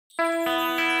Not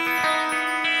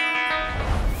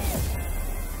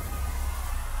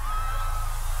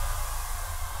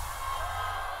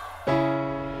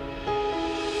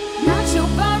your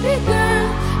Barbie girl,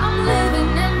 I'm living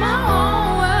in my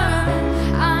own world.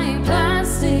 I ain't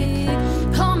plastic,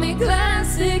 call me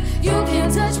classic. You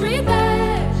can't touch me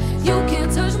back, you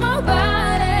can't touch my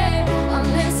body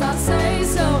unless I say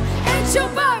so. Ain't your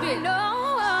Barbie, no.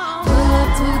 Pull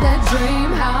up to that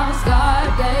dream house,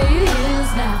 God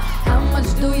days now. How much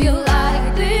do you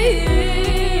like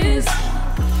this?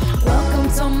 Welcome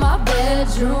to my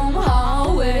bedroom,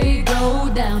 hallway, go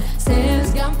down.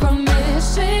 Stairs got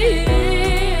permission.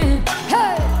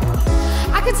 Hey,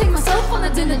 I can take myself on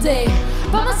a dinner date,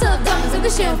 buy myself diamonds and the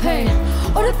champagne,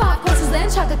 order 5 courses then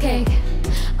chocolate cake.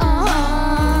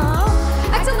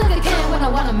 Acting like I care when I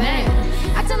want a man,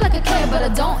 acting like I care but I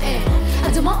don't end.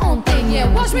 I do my own thing,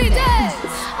 yeah, watch me dance.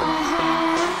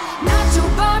 Not your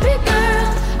Barbie girl,